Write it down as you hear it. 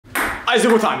Isaac,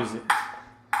 what time is it?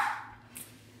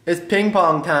 It's ping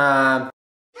pong time.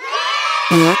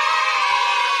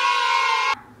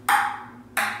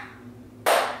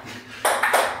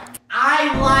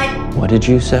 I like. What did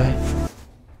you say?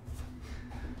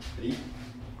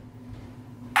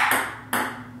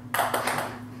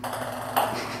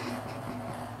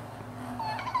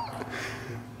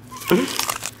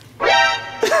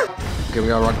 Okay, we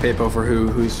got rock paper for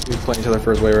who's playing each other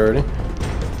first. Wait, ready?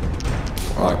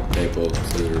 Rock, paper,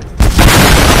 scissors.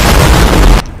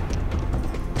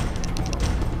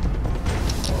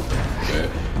 Okay.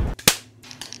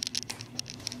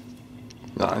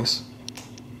 Nice.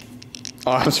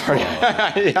 Oh, I'm sorry.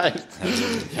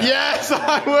 Yes,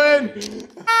 I win!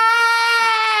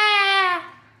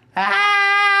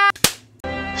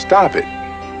 Stop it.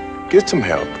 Get some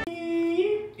help.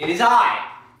 It is I,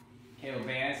 Caleb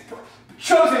Vance.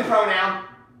 Chosen pronoun,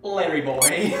 Larry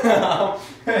Boy.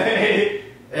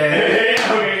 Hey,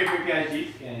 okay,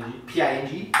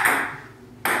 P-I-N-G.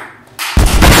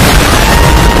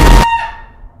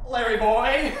 Larry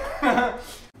Boy.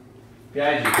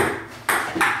 P-I-N-G.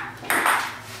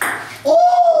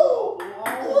 Oh!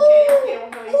 Okay.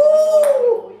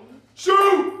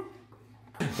 Shoot!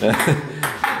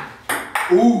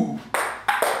 Ooh.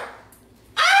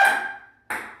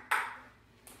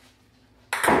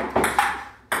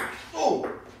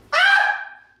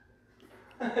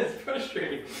 That's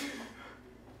frustrating.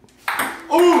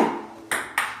 Ooh!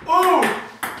 Ooh!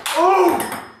 Ooh!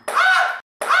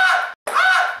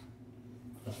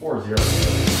 That's 4-0.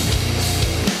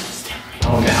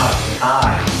 Oh, now it's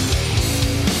time.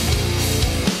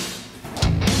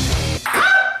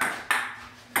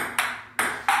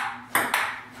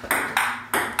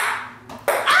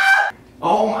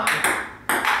 Oh my.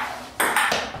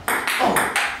 Oh.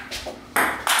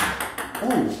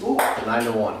 Ooh, ooh.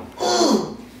 9-1.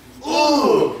 Ooh.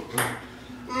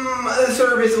 The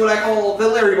service is what I call the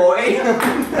Larry Boy.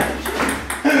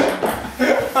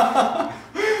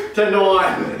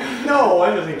 10-1. No,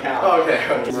 that doesn't count. Okay.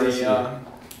 It's a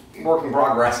work in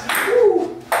progress.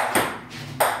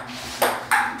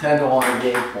 10-1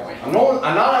 game point. I'm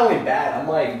not only bad, I'm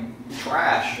like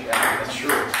trash. Yeah, that's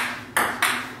true.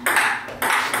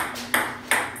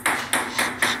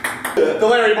 The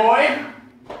Larry Boy.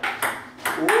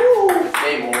 Woo!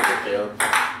 Game over, Caleb.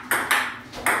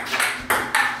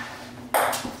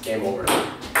 Game over.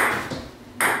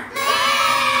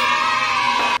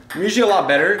 I'm usually a lot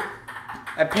better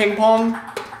at ping pong,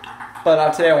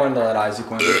 but today I wanted to let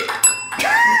Isaac win.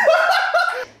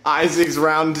 Isaac's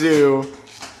round 2.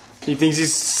 He thinks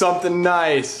he's something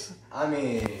nice. I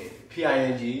mean,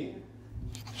 P-I-N-G.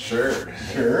 Sure.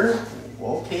 Sure.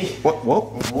 Okay. What? What?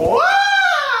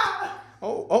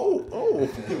 Oh. Oh! Oh!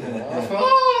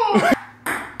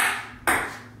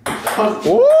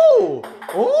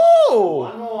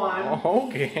 1-1.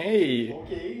 Okay.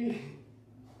 Okay.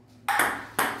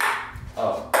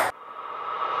 Oh.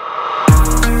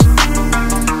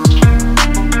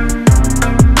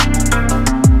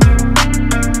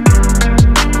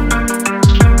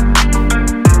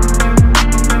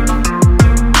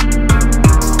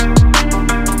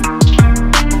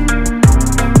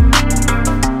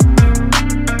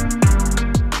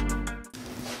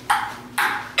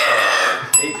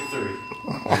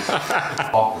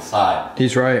 Off the side.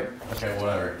 He's right. Okay,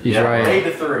 whatever. He's right.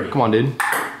 8-3. Come on, dude.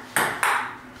 Come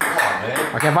on,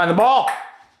 man. I can't find the ball.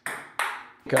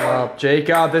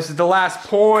 Jacob, this is the last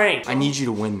point. I need you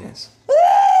to win this.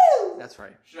 Woo! That's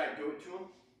right. Should I do it to him?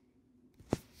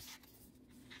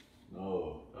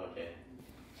 No. Okay.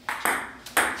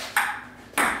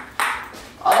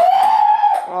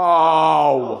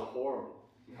 Oh. Horrible.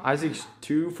 Isaac's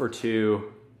 2 for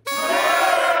 2.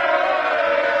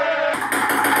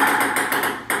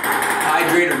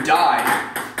 Hydrate or die,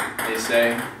 they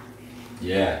say.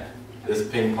 Yeah. This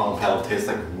ping pong paddle tastes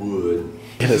like wood.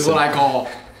 This is what I call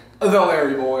the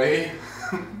Larry Boy.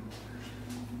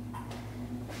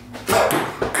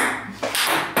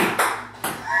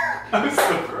 That was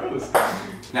so gross.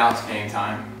 Now it's game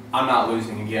time. I'm not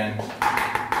losing again.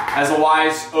 As a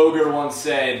wise ogre once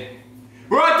said,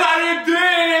 "What are you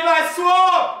doing in my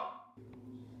swamp?"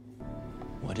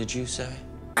 What did you say?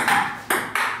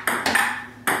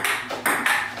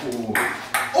 Ooh.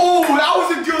 Oh, that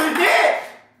was a good hit!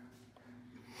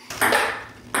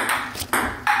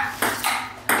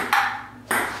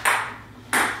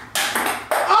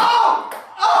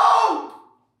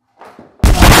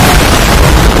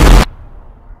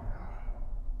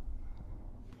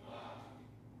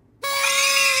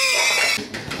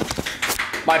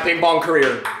 My ping pong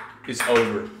career is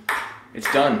over.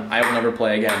 It's done. I will never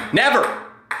play again. Never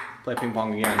play ping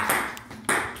pong again.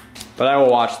 but I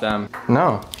will watch them.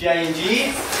 No.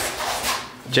 P-I-N-G?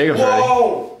 Jacob's ready.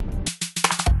 Whoa!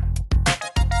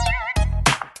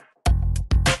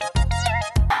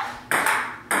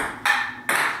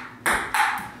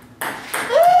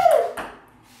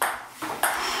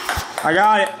 I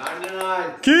got it.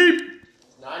 99. Keep.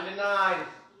 99.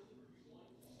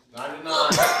 99.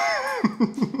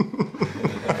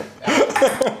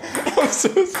 I'm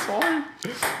so sorry.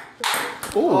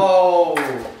 Oh,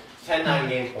 10-9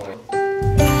 game point.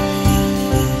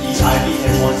 I beat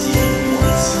him once, he beat me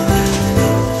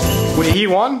once. Wait, he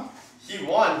won? He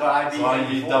won, but I beat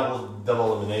him before.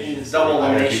 double elimination. It's double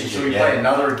elimination. Should we play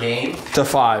another game? To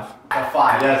 5. A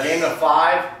 5. Yes. Game to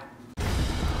 5.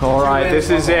 All right,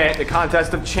 this is it. The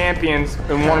contest of champions.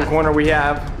 In one corner we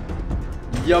have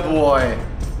Ya boy,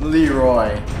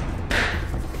 Leroy.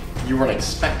 You weren't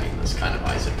expecting this kind of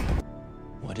Isaac.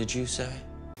 What did you say?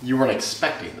 You weren't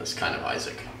expecting this kind of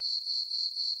Isaac.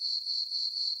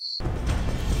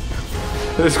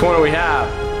 this corner we have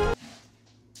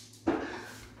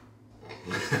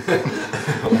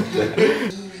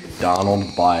Donald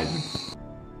Biden.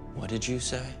 What did you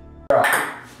say?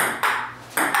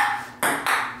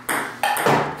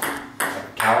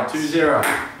 Count 2-0.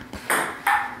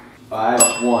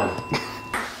 5-1.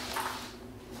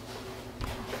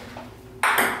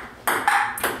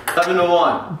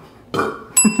 7-1.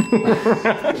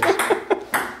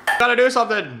 Gotta do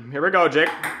something. Here we go, Jake.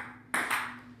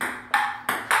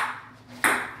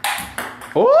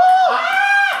 Ooh!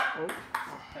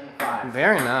 10-5.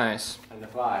 Very nice.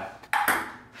 10-5.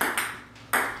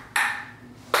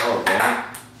 Oh, damn.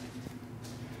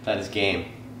 That is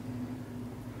game.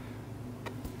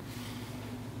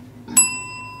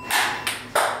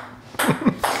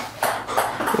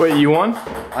 Wait, you won?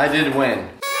 I did win.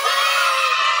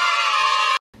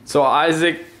 So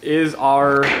Isaac is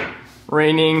our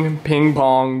reigning ping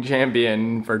pong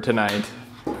champion for tonight.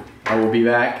 I will be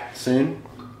back soon.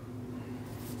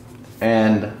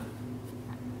 And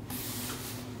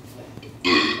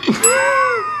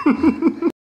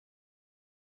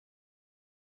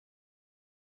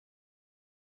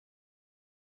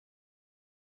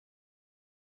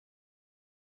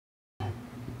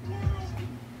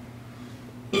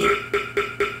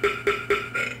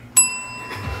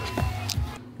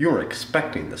you were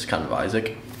expecting this kind of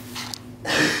Isaac.